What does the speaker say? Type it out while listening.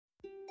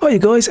Hi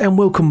guys, and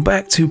welcome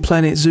back to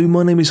Planet Zoo.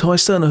 My name is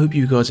Heister and I hope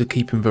you guys are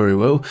keeping very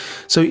well.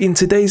 So in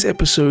today's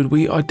episode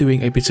we are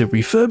doing a bit of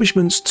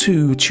refurbishments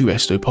to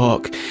Tuesto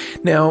Park.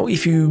 Now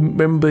if you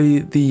remember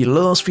the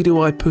last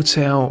video I put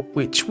out,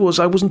 which was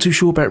I wasn't too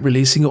sure about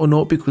releasing it or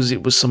not because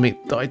it was something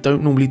that I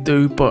don't normally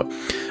do, but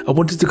I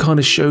wanted to kind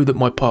of show that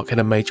my park had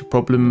a major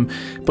problem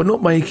but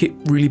not make it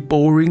really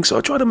boring. So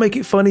I tried to make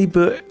it funny,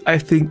 but I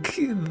think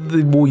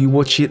the more you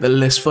watch it the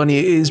less funny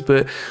it is,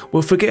 but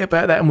we'll forget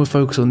about that and we'll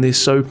focus on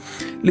this. So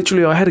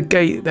literally I had a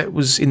gate that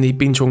was in the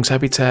Bintrong's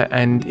habitat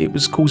and it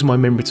was causing my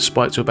memory to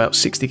spike to about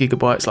 60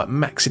 gigabytes, like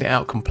maxing it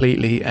out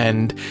completely,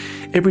 and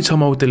every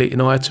time I would delete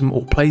an item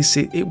or place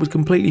it, it would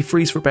completely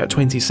freeze for about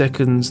 20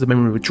 seconds, the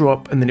memory would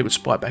drop and then it would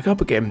spike back up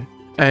again.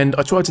 And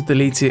I tried to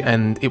delete it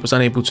and it was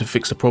unable to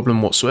fix the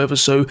problem whatsoever,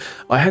 so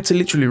I had to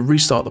literally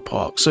restart the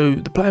park. So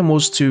the plan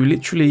was to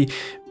literally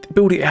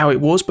build it how it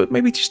was, but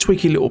maybe just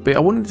tweak it a little bit. I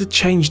wanted to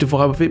change the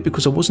vibe of it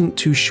because I wasn't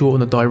too sure on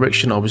the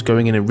direction I was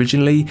going in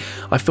originally.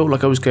 I felt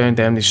like I was going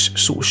down this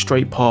sort of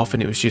straight path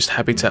and it was just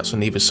habitats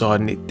on either side,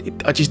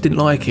 and I just didn't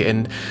like it.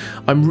 And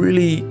I'm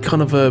really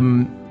kind of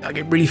I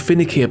get really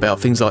finicky about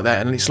things like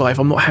that, and it's like if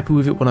I'm not happy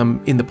with it when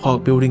I'm in the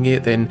park building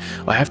it, then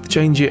I have to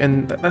change it,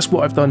 and that's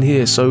what I've done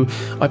here. So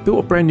I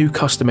built a brand new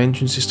custom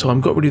entrance this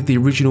time, got rid of the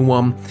original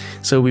one,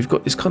 so we've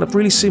got this kind of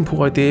really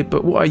simple idea,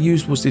 but what I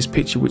used was this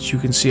picture which you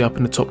can see up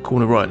in the top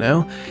corner right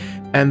now,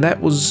 and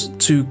that was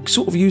to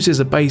sort of use as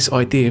a base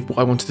idea of what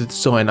I wanted to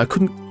design. I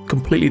couldn't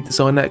completely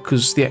design that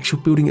because the actual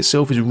building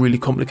itself is really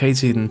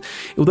complicated, and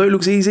although it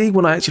looks easy,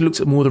 when I actually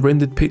looked at more of the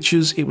rendered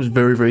pictures it was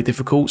very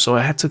difficult, so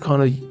I had to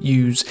kind of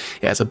use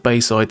it as a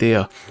base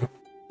idea.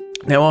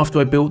 Now after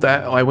I built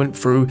that, I went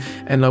through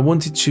and I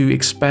wanted to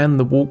expand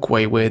the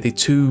walkway where the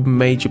two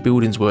major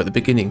buildings were at the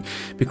beginning,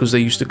 because they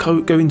used to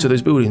go into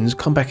those buildings,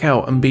 come back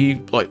out and be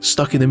like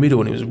stuck in the middle,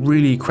 and it was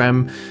really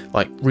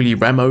really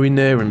rammo in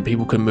there and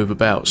people couldn't move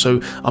about. So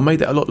I made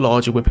that a lot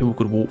larger where people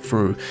could walk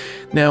through.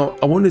 Now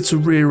I wanted to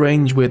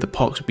rearrange where the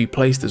parks would be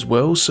placed as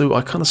well, so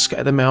I kind of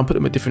scattered them out, put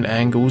them at different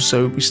angles.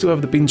 So we still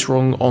have the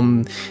Bintrong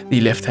on the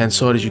left hand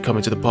side as you come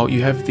into the park,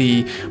 you have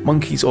the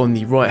monkeys on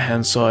the right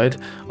hand side.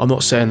 I'm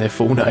not saying their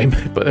full name,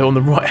 but they're on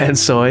the right hand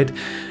side,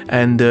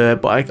 and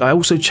but I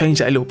also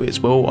changed that a little bit as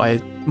well. I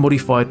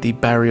modified the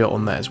barrier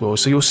on that as well,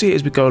 so you'll see it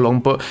as we go along.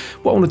 But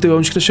what I want to do,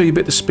 I'm just going to show you a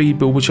bit of the speed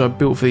build which I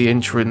built for the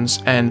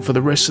entrance, and for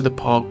the rest of the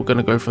park we're going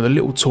to go for the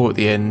little tour at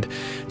the end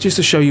just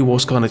to show you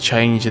what's kind of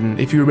changed. And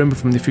if you remember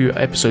from the few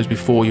episodes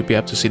before, you'll be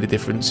able to see the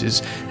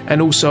differences.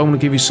 And also I'm going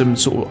to give you some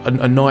sort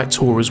of a night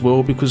tour as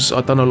well, because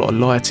I've done a lot of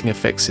lighting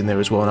effects in there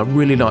as well, and I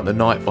really like the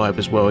night vibe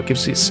as well. It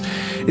gives it's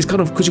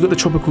kind of, because you've got the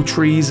tropical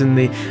trees and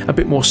a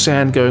bit more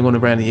sand going on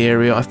around the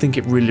area, I think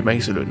it really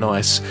makes it look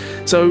nice.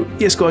 So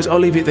yes guys, I'll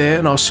leave it there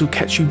and I'll still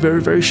catch you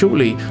very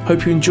shortly.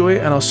 Hope you enjoy it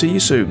and I'll see you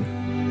soon.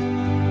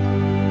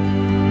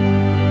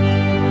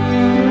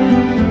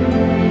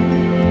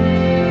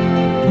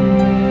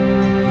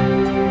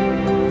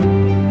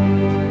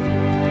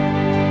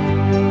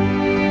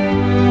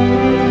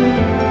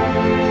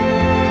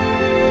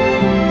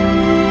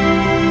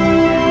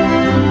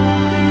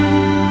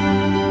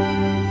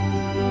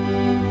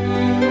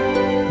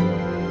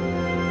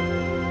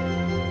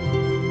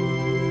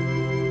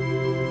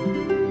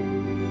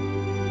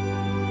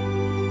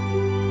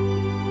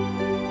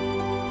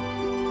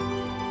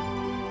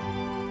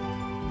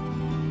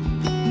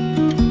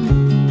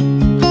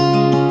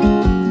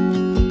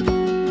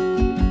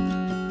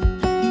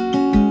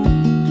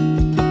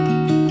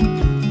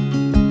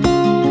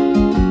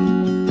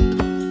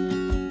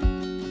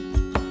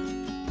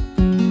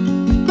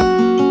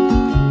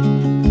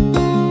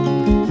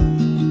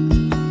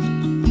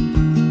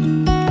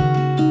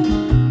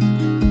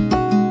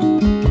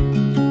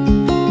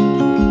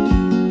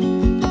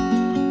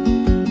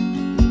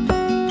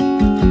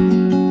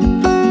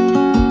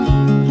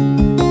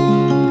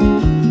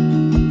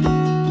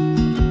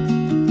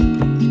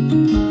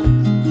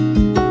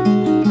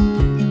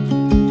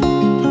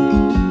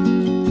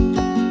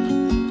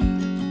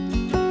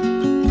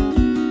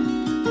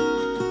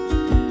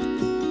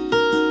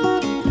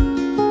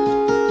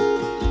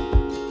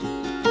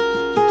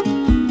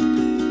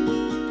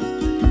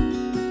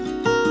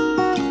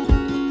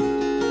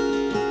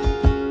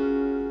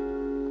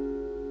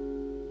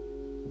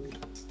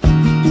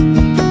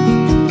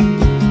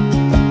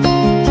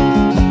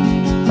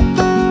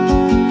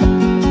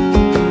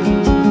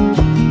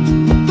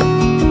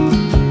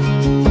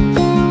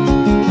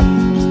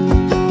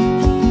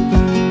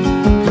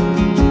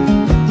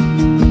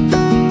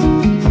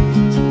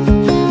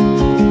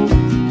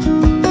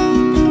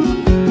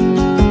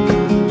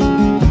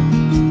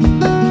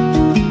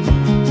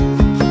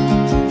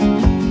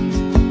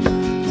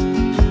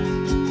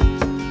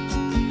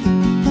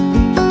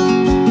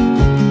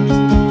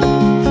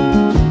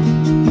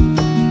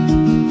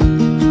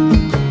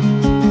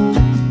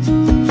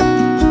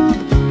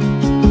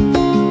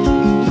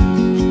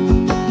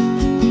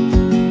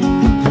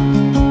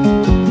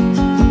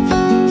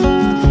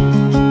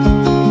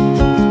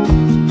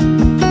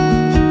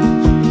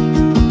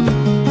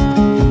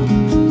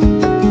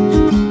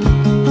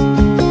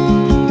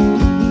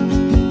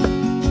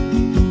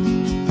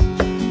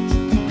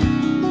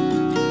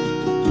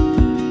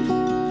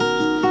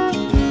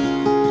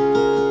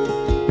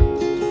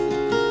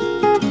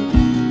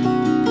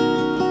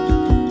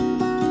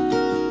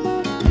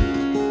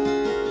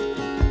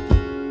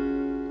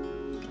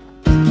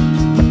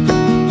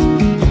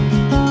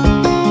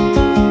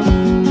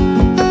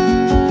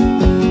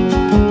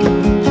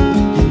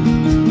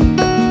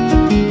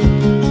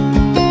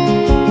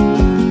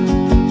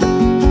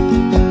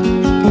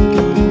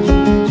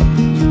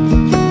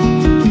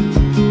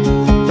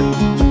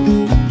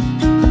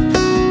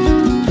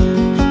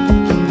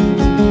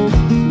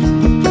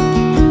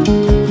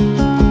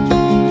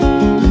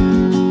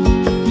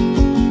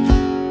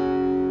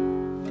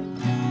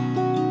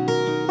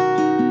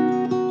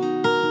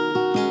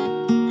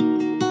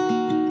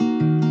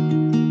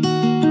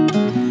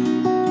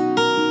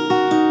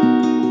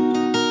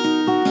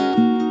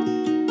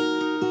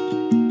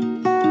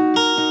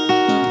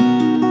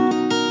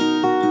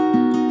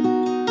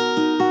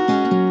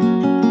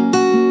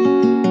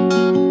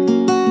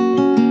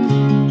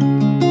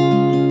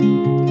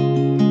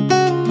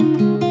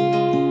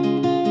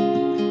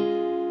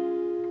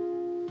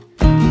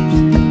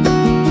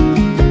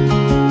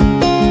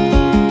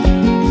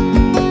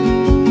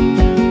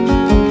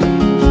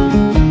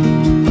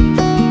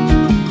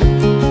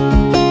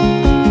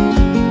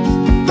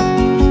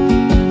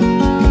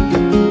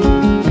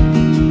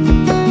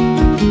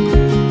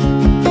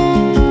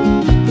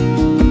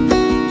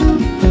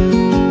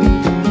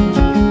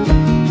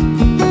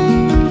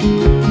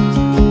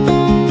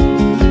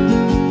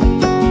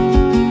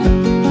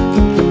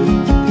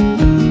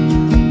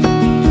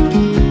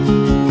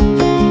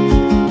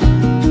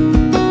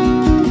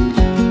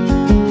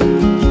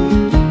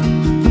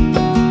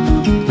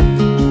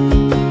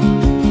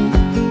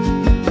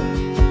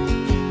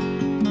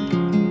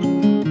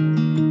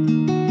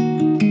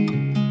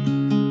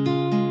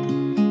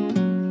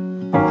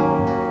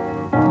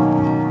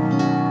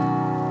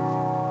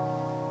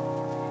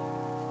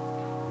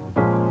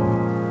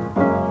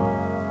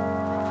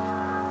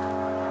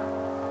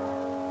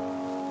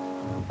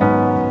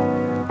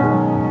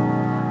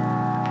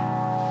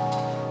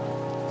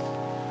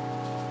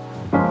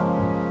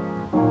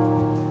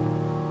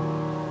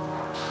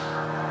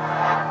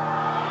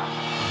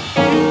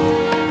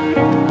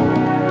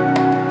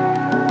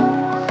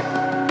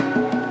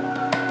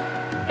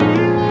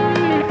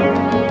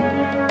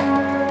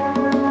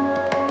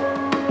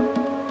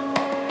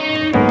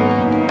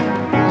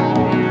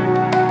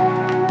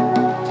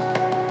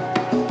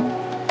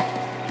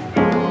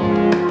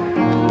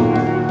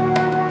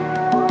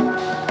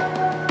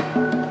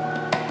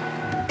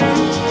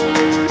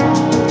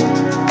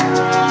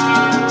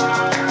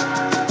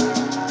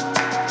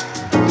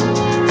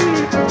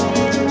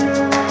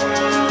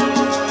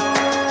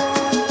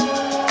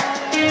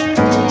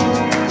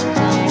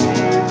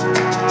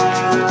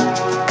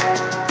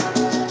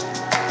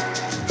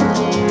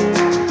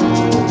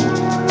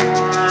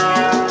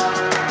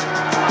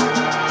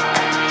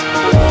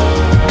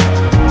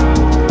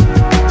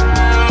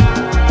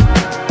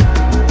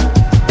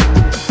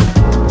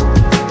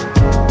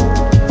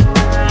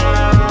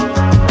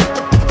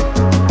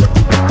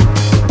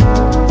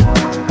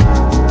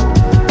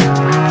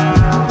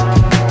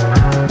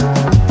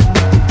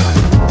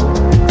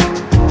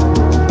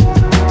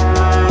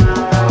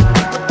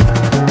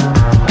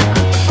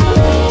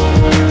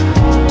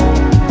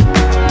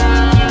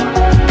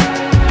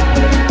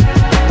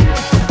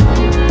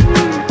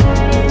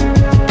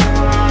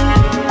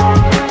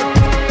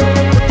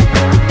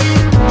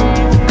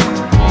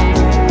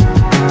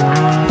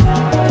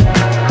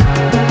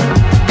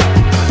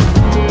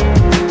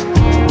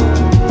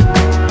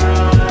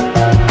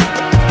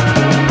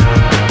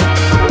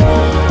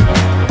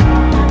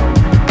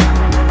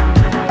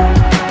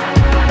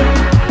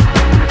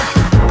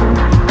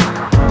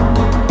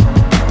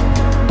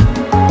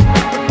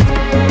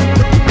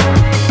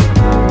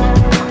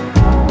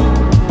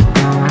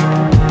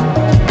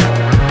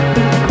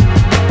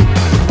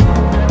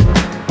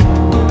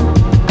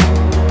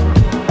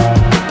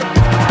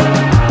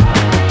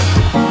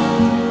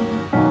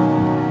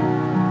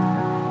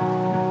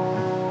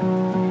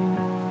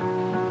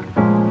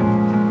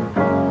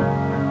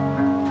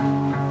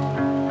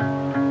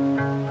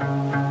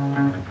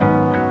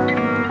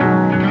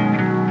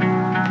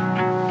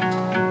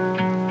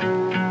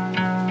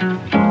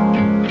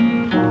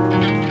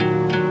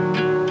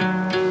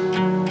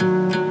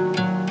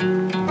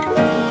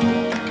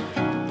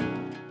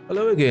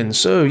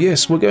 So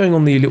yes, we're going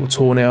on the little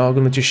tour now. I'm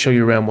going to just show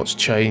you around what's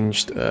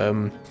changed.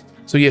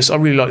 So yes, I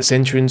really like this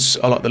entrance.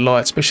 I like the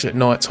light, especially at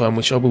night time,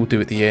 which I will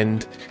do at the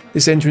end.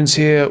 This entrance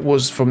here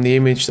was from the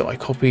image that I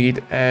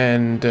copied,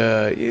 and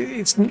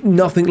it's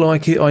nothing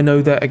like it. I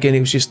know that. Again,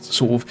 it was just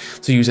sort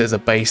of to use it as a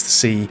base to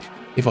see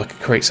if I could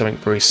create something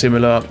very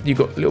similar. You've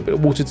got a little bit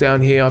of water down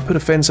here. I put a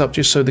fence up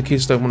just so the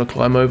kids don't want to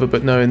climb over,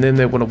 but no, and then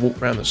they want to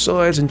walk around the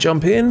sides and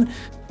jump in.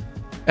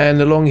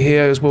 And along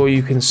here as well,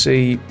 you can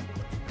see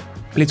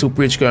a little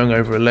bridge going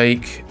over a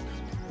lake,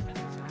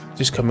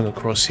 just coming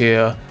across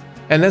here.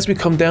 And as we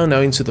come down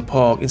now into the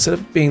park, instead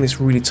of being this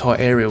really tight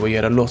area where you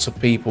had a lot of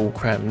people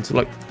crammed,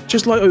 like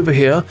just like over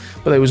here,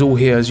 but they was all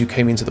here as you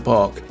came into the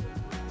park.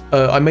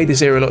 I made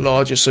this area a lot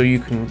larger so you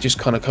can just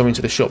kind of come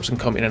into the shops and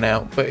come in and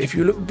out. But if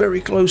you look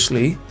very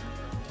closely,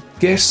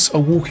 guests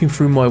are walking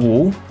through my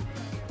wall.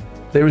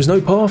 There is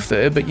no path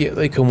there, but yet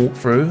they can walk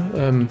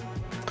through.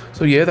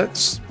 So yeah,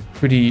 that's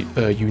pretty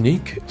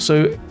unique.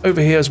 So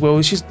over here as well,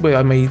 this is where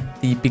I made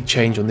the big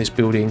change on this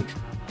building,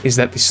 is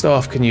that the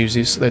staff can use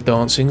this. They're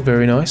dancing,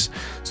 very nice.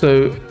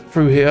 So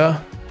through here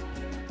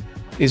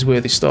is where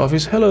the staff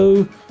is.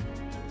 Hello.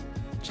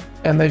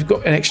 And they've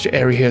got an extra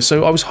area here.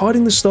 So I was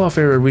hiding the staff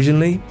area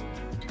originally,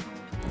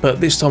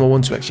 but this time I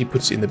want to actually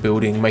put it in the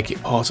building, make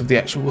it part of the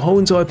actual whole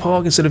entire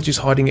park instead of just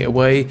hiding it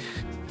away.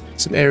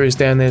 Some areas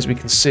down there as we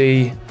can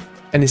see,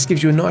 and this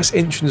gives you a nice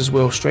entrance as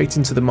well straight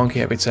into the monkey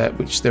habitat,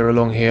 which they're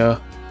along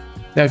here.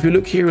 Now if you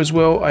look here as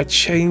well, I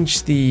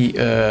changed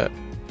the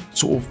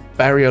sort of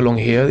barrier along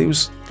here. It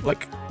was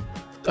like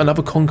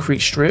another concrete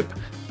strip,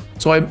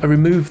 so I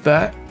removed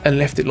that and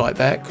left it like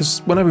that,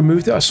 because when I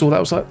removed it I saw that, I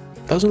was like,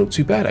 doesn't look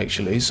too bad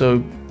actually.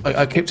 So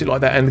I kept it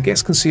like that, and the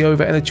guests can see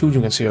over and the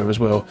children can see over as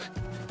well.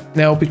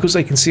 Now because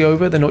they can see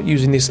over, they're not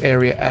using this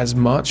area as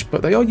much,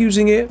 but they are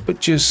using it, but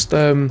just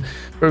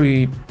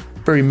very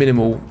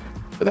minimal.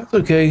 But that's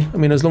okay. I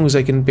mean, as long as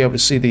they can be able to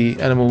see the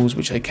animals,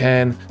 which they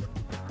can,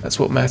 that's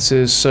what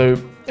matters. So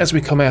as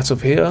we come out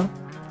of here,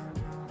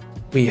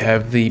 we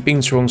have the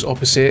binturongs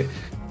opposite.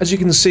 As you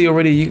can see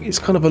already, it's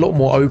kind of a lot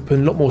more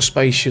open, a lot more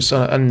spacious,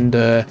 and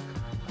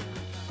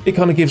it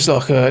kind of gives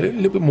like a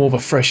little bit more of a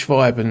fresh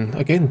vibe. And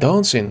again,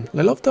 dancing.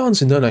 They love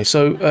dancing, don't they?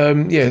 So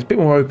yeah, it's a bit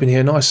more open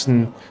here, nice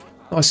and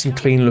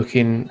clean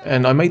looking.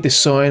 And I made this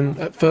sign.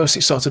 At first,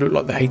 it started to look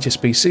like the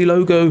HSBC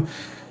logo,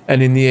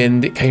 and in the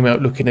end, it came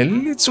out looking a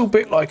little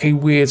bit like a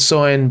weird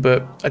sign.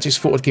 But I just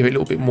thought I'd give it a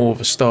little bit more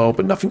of a style,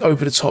 but nothing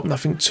over the top,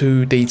 nothing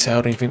too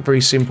detailed, anything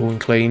very simple and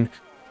clean.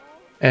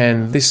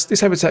 And this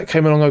habitat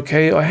came along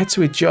okay. I had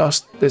to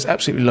adjust. There's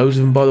absolutely loads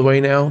of them, by the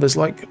way. Now there's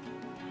like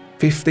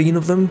 15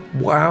 of them.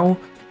 Wow.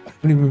 I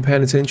haven't even been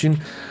paying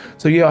attention.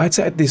 So yeah, I had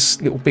to add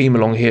this little beam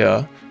along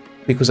here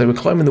because they were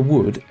climbing the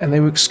wood and they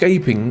were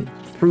escaping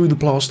through the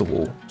plaster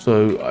wall.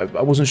 So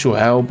I wasn't sure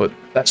how, but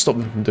that stopped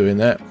them from doing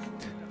that.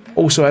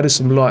 Also added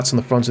some lights on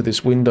the front of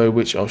this window,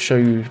 which I'll show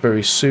you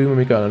very soon when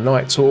we go on a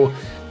night tour.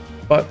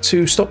 But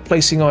to stop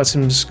placing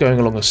items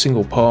going along a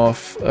single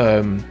path,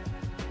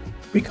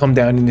 we come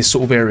down in this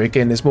sort of area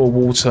again. There's more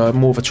water,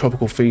 more of a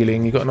tropical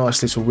feeling. You've got a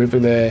nice little river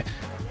there.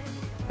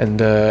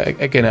 And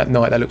again, at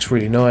night, that looks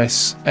really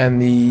nice.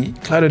 And the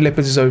clouded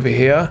leopards is over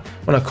here.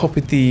 When I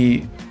copied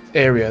the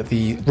area,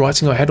 the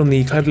writing I had on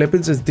the clouded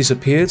leopards has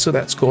disappeared, so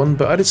that's gone.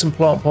 But I did some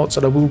plant pots,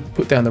 and I will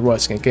put down the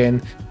writing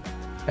again.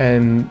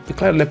 And the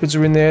clouded leopards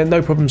are in there,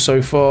 no problem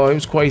so far. It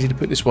was quite easy to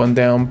put this one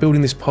down.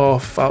 Building this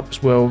path up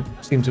as well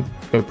seemed to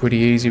go pretty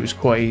easy. It was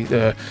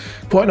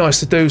quite nice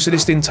to do, so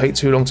this didn't take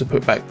too long to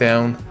put back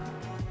down.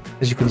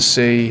 As you can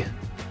see,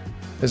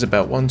 there's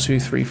about 1, 2,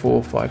 3,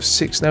 4, 5,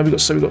 6 now. We've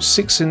got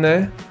 6 in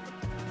there,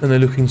 and they're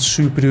looking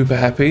super duper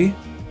happy.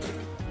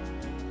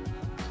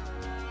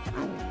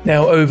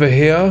 Now over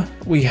here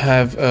we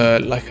have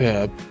like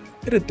a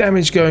bit of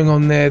damage going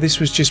on there. This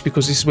was just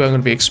because this is where I'm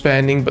going to be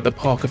expanding, but the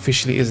park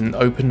officially isn't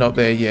opened up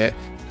there yet.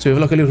 So we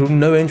have like a little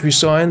no entry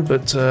sign,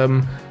 but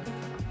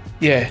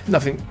yeah,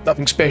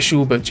 nothing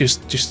special, but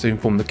just to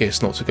inform the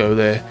guests not to go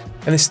there.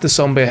 And this is the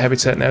sun bear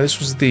habitat. Now this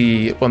was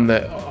the one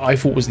that I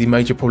thought was the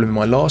major problem in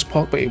my last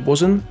park, but it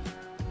wasn't.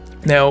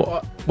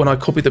 Now when I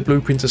copied the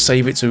blueprint to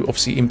save it to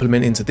obviously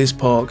implement into this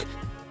park,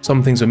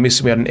 some things were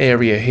missing. We had an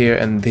area here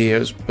and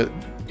there, but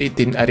it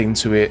didn't add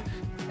into it.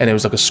 And there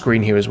was like a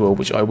screen here as well,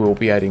 which I will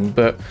be adding.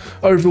 But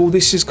overall,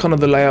 this is kind of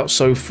the layout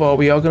so far.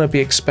 We are going to be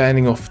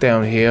expanding off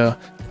down here.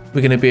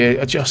 We're going to be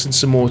adjusting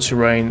some more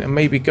terrain and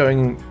maybe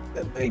going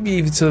maybe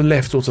even to the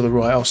left or to the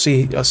right. I'll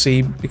see.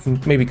 We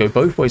can maybe go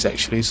both ways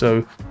actually.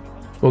 So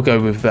we'll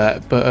go with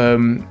that. But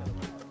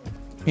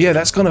yeah,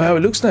 that's kind of how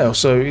it looks now.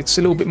 So it's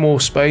a little bit more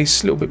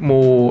space, a little bit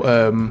more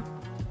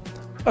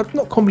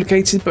not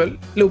complicated, but a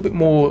little bit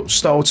more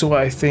style to it,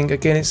 I think.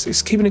 Again,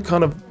 it's keeping it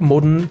kind of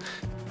modern,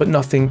 but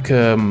nothing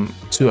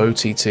too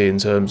OTT in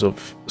terms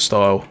of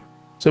style.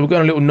 So we're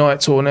going a little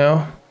night tour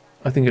now.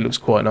 I think it looks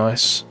quite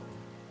nice.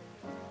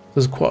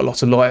 There's quite a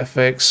lot of light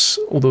effects.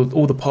 All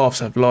the paths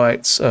have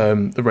lights,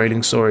 the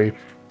railings, sorry.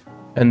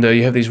 And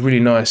you have these really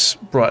nice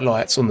bright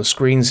lights on the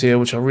screens here,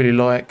 which I really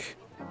like.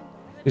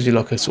 Gives you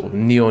like a sort of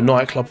neon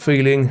nightclub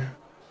feeling.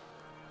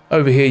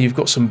 Over here you've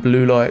got some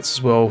blue lights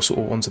as well, sort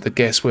of onto the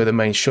guests where the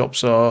main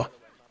shops are.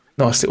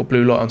 Nice little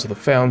blue light onto the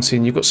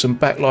fountain. You've got some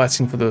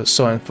backlighting for the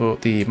sign for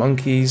the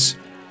monkeys.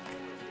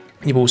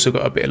 You've also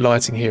got a bit of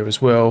lighting here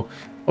as well.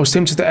 I was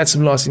tempted to add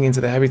some lighting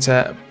into the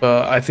habitat,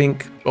 but I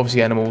think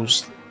obviously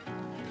animals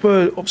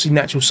prefer obviously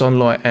natural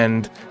sunlight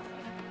and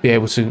be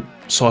able to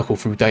cycle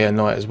through day and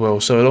night as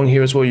well. So along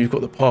here as well, you've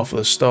got the path for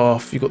the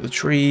staff, you've got the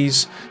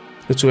trees,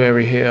 little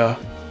area here,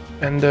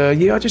 and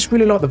yeah, I just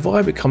really like the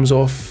vibe it comes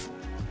off,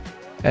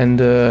 and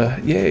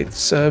yeah,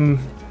 it's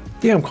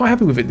yeah, I'm quite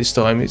happy with it this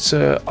time. It's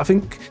I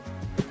think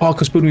the park I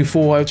was building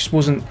before I just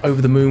wasn't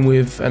over the moon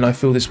with, and I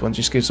feel this one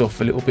just gives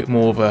off a little bit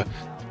more of a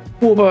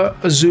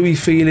zooey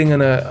feeling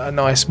and a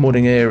nice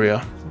modding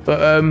area.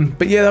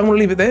 But yeah, I'm gonna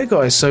leave it there,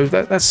 guys. So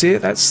that's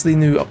it. That's the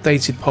new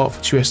updated park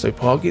for Tuesto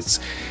Park.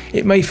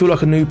 It may feel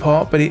like a new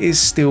park, but it is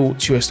still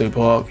Tuesto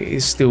Park. It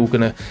is still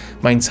gonna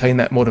maintain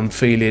that modern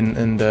feeling,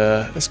 and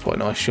that's quite a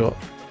nice shot.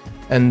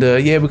 And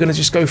yeah, we're gonna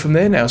just go from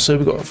there now. So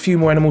we've got a few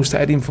more animals to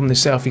add in from the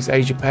Southeast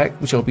Asia pack,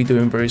 which I'll be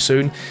doing very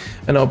soon,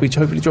 and I'll be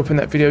hopefully dropping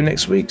that video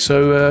next week.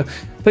 So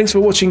thanks for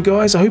watching,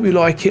 guys. I hope you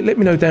like it. Let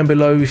me know down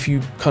below if you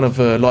kind of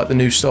like the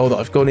new style that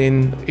I've gone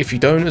in. If you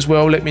don't as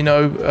well, let me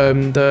know,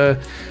 and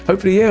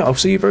hopefully, yeah, I'll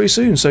see you very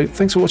soon. So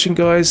thanks for watching,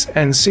 guys,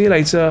 and see you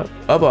later.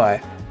 Bye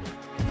bye.